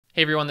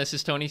Hey everyone, this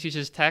is Tony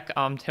Teaches Tech.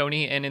 I'm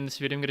Tony, and in this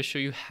video I'm going to show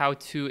you how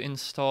to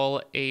install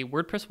a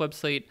WordPress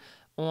website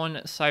on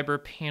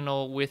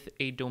CyberPanel with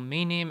a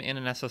domain name and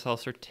an SSL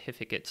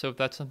certificate. So if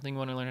that's something you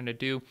want to learn how to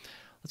do,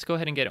 let's go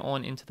ahead and get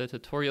on into the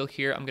tutorial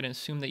here. I'm going to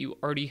assume that you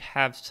already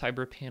have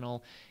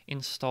CyberPanel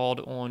installed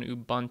on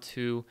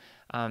Ubuntu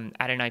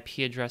at an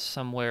IP address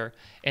somewhere,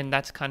 and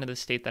that's kind of the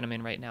state that I'm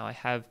in right now. I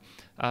have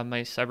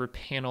my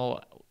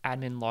CyberPanel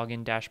admin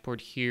login dashboard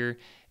here,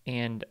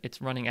 and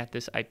it's running at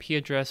this IP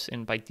address,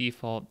 and by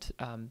default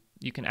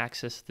you can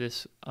access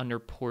this under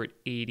port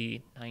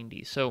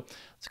 8090. So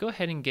let's go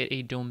ahead and get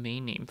a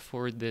domain name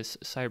for this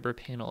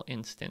CyberPanel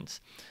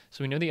instance.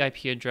 So we know the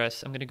IP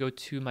address. I'm going to go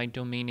to my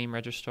domain name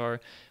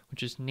registrar,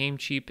 which is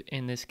Namecheap.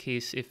 In this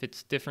case, if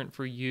it's different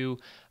for you,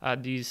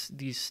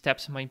 these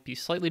steps might be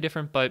slightly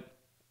different, but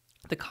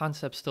the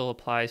concept still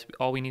applies.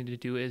 All we need to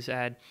do is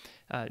add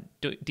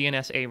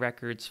DNS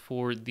records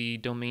for the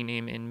domain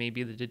name and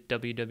maybe the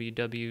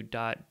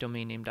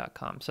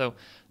www.domainname.com. So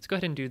let's go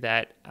ahead and do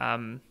that.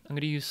 I'm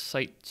going to use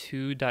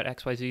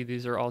site2.xyz.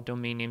 These are all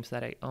domain names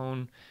that I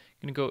own. I'm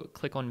going to go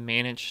click on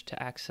Manage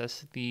to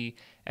access the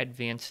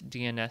advanced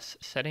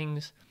DNS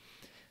settings.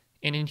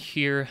 And in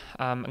here,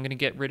 I'm going to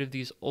get rid of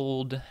these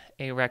old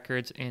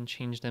records and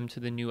change them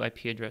to the new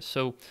IP address.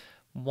 So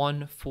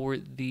one for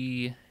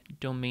the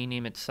domain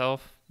name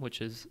itself,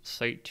 which is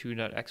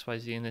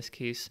site2.xyz in this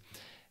case,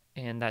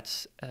 and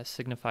that's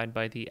signified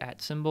by the @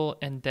 symbol,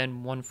 and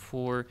then one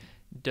for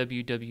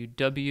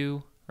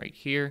www right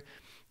here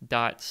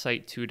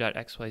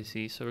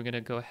 .site2.xyz. So we're going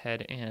to go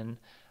ahead and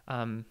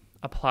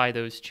apply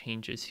those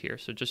changes here.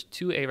 So just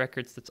 2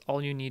 records, that's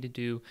all you need to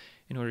do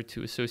in order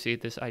to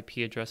associate this IP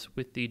address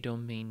with the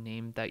domain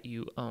name that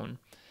you own.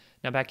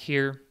 Now back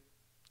here,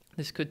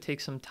 this could take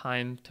some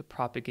time to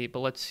propagate, but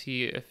let's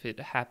see if it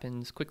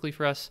happens quickly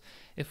for us.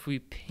 If we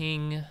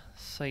ping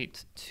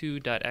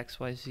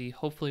site2.xyz,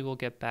 hopefully we'll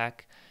get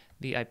back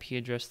the IP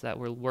address that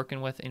we're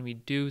working with, and we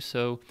do.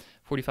 So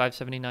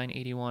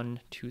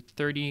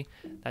 45.79.81.230,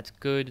 that's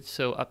good.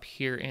 So up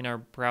here in our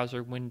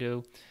browser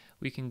window,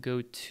 we can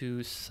go to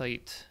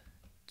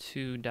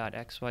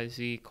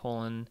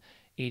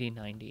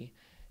site2.xyz:8090.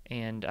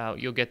 And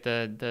you'll get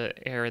the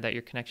error that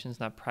your connection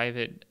is not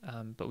private,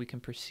 but we can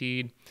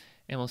proceed,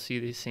 and we'll see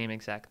the same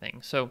exact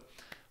thing. So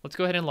let's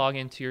go ahead and log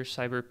into your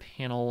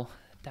CyberPanel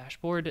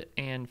dashboard.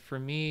 And for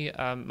me,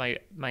 my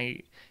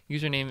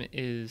username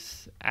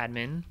is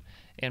admin,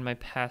 and my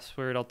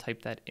password, I'll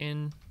type that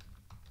in.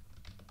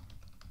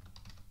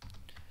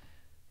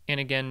 And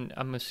again,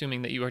 I'm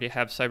assuming that you already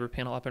have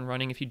CyberPanel up and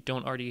running. If you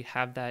don't already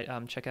have that,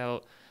 check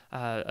out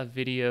a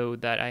video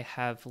that I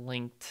have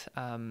linked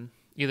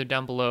either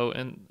down below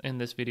in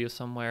this video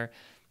somewhere,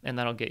 and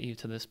that'll get you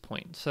to this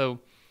point.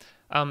 So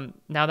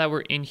now that we're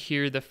in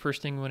here, the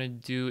first thing we want to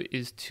do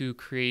is to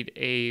create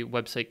a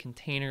website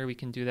container. We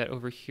can do that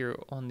over here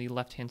on the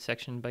left-hand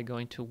section by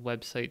going to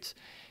Websites,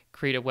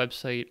 Create a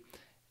Website.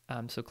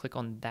 So click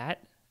on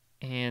that,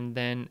 and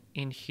then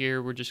in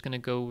here, we're just going to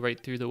go right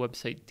through the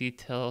website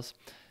details.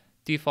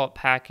 Default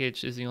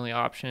package is the only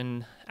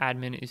option.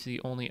 Admin is the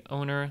only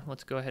owner.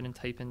 Let's go ahead and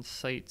type in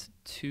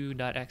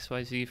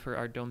site2.xyz for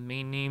our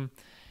domain name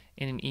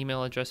and an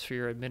email address for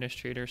your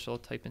administrator. So I'll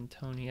type in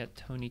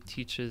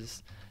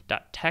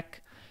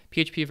tony@tonyteaches.tech.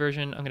 PHP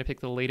version, I'm going to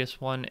pick the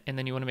latest one, and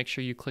then you want to make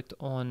sure you clicked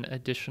on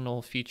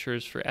additional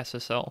features for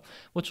SSL,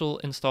 which will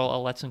install a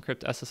Let's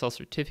Encrypt SSL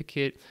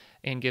certificate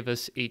and give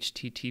us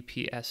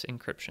HTTPS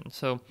encryption.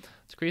 So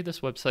let's create this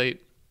website.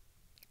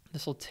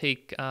 This will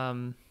take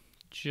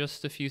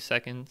just a few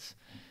seconds,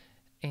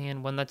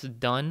 and when that's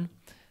done,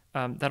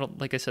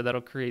 like I said, that'll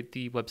create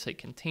the website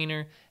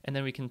container, and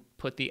then we can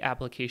put the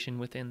application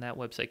within that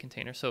website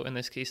container. So in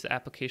this case, the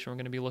application we're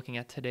going to be looking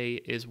at today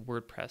is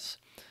WordPress.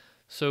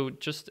 So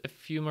just a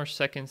few more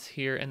seconds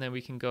here, and then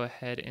we can go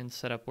ahead and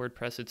set up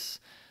WordPress.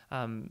 It's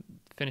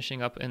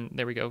finishing up, and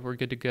there we go. We're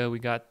good to go. We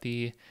got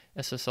the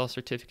SSL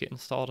certificate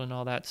installed and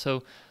all that.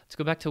 So let's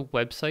go back to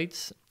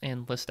websites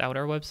and list out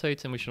our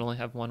websites, and we should only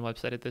have one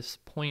website at this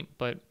point,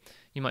 but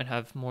you might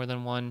have more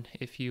than one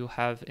if you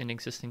have an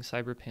existing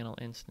CyberPanel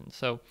instance.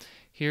 So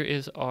here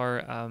is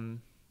our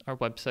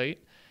website.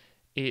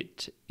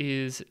 It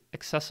is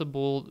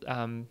accessible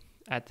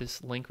at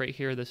this link right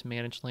here, this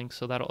manage link.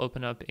 So that'll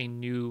open up a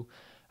new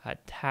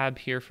tab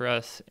here for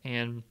us,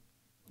 and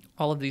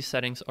all of these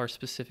settings are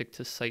specific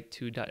to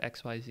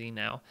site2.xyz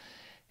now.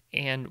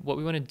 And what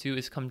we want to do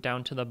is come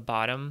down to the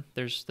bottom.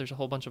 There's a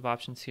whole bunch of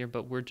options here,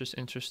 but we're just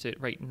interested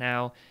right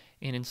now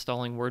in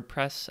installing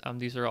WordPress.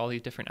 These are all the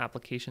different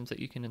applications that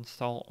you can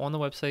install on the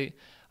website,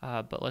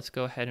 but let's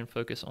go ahead and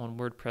focus on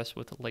WordPress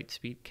with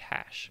Lightspeed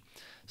Cache.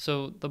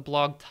 So the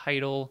blog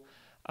title,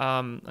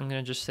 I'm going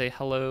to just say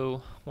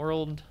hello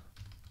world.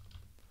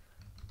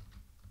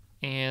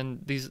 And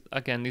these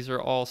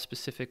are all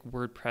specific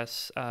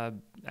WordPress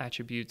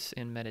attributes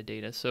and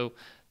metadata. So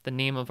the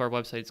name of our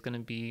website is going to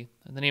be,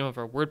 the name of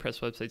our WordPress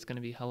website is going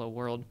to be hello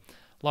world.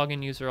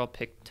 Login user, I'll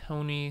pick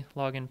Tony.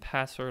 Login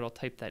password, I'll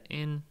type that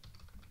in.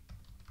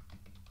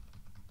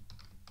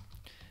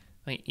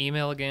 My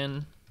email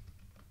again,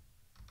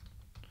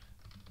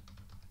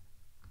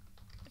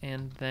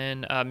 And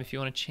then if you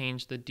want to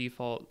change the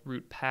default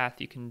route path,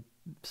 you can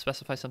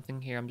specify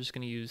something here. I'm just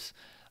going to use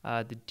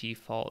the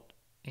default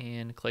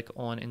and click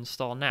on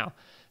install now.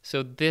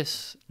 So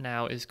this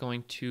now is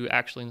going to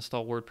actually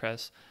install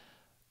WordPress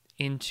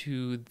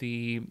into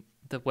the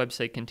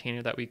website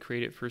container that we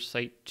created for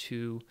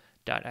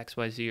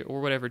site2.xyz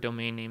or whatever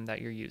domain name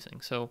that you're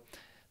using. So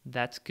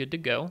that's good to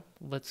go.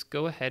 Let's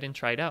go ahead and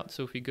try it out.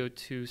 So if we go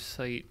to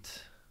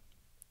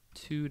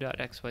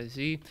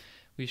site2.xyz,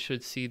 we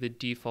should see the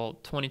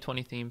default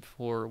 2020 theme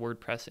for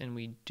WordPress, and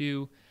we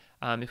do.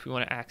 If we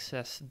want to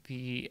access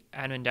the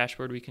admin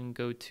dashboard, we can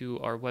go to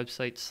our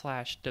website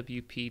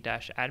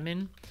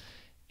 /wp-admin,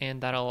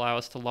 and that'll allow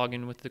us to log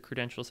in with the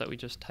credentials that we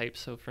just typed.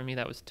 So for me,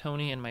 that was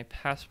Tony and my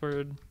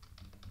password.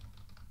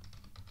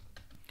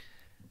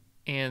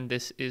 And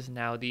this is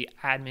now the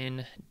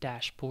admin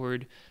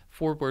dashboard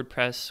for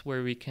WordPress,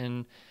 where we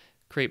can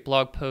create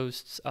blog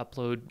posts,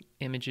 upload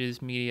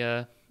images,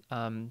 media,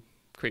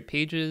 create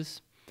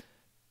pages,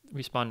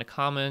 respond to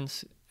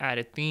comments, add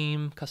a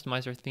theme,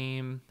 customize our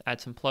theme, add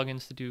some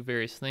plugins to do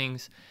various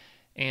things.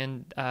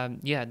 And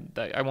yeah,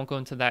 I won't go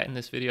into that in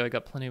this video. I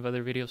got plenty of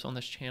other videos on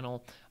this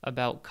channel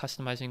about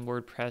customizing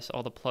WordPress,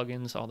 all the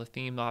plugins, all the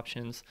theme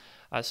options.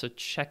 So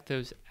check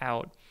those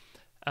out.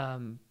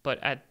 But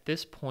at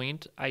this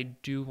point, I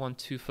do want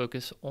to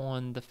focus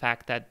on the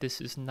fact that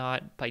this is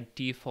not by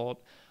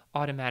default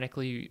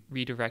automatically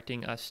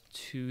redirecting us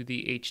to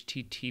the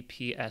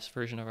HTTPS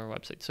version of our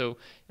website. So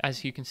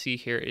as you can see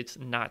here, it's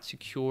not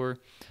secure.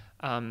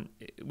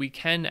 We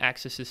can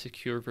access the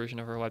secure version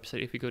of our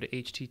website if we go to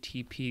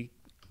https://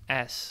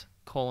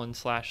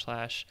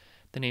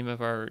 the name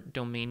of our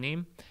domain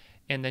name,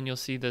 and then you'll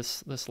see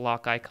this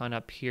lock icon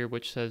up here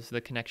which says the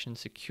connection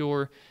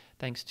secure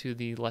thanks to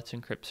the Let's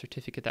Encrypt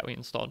certificate that we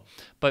installed.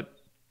 But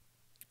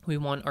we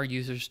want our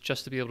users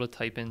just to be able to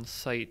type in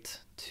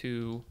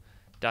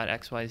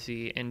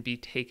site2.xyz and be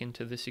taken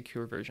to the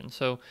secure version.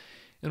 So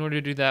in order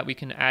to do that, we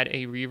can add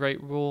a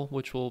rewrite rule,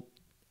 which will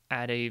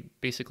add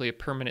basically a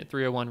permanent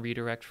 301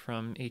 redirect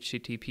from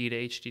HTTP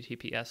to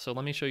HTTPS. So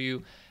let me show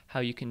you how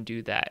you can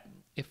do that.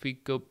 If we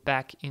go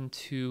back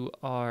into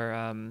our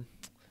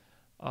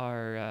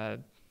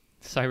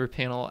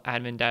CyberPanel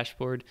admin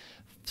dashboard,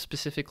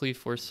 specifically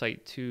for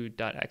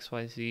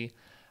site2.xyz,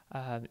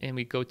 and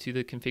we go to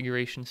the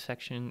configuration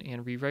section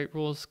and rewrite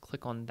rules,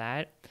 click on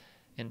that.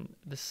 And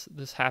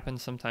this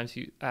happens sometimes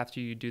after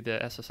you do the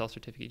SSL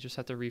certificate. You just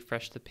have to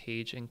refresh the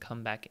page and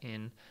come back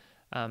in.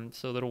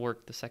 So that'll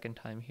work the second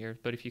time here.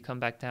 But if you come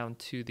back down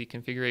to the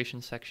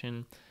configuration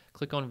section,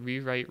 click on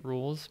rewrite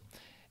rules,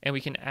 and we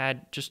can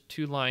add just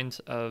 2 lines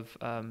of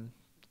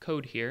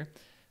code here,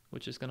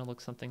 which is going to look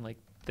something like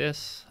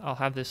this. I'll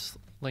have this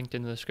linked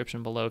in the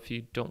description below if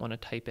you don't want to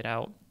type it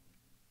out.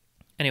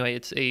 Anyway,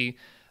 it's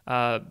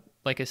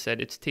like I said,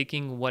 it's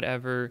taking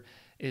whatever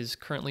is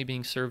currently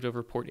being served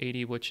over port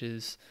 80, which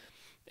is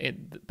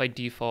by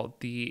default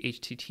the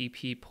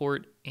HTTP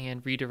port,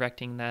 and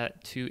redirecting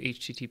that to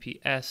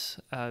HTTPS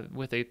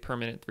with a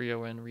permanent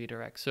 301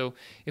 redirect. So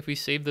if we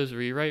save those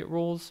rewrite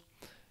rules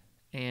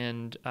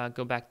and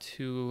go back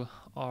to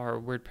our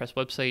WordPress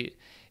website,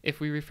 if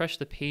we refresh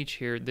the page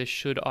here, this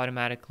should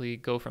automatically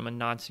go from a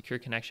non-secure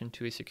connection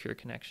to a secure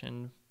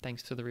connection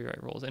thanks to the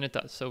rewrite rules, and it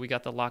does. So we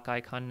got the lock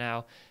icon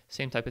now,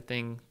 same type of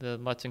thing, the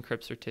Let's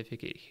Encrypt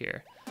certificate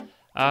here.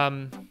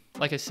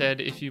 Like I said,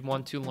 if you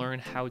want to learn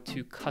how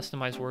to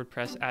customize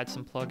WordPress, add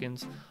some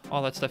plugins,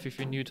 all that stuff, if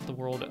you're new to the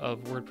world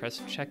of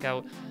WordPress, check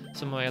out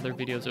some of my other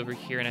videos over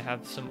here, and I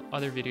have some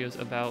other videos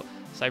about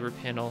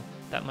CyberPanel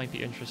that might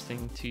be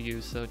interesting to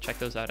you, so check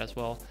those out as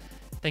well.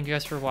 Thank you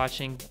guys for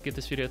watching. Give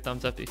this video a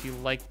thumbs up if you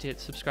liked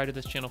it, subscribe to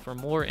this channel for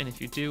more, and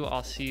if you do,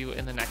 I'll see you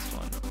in the next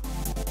one.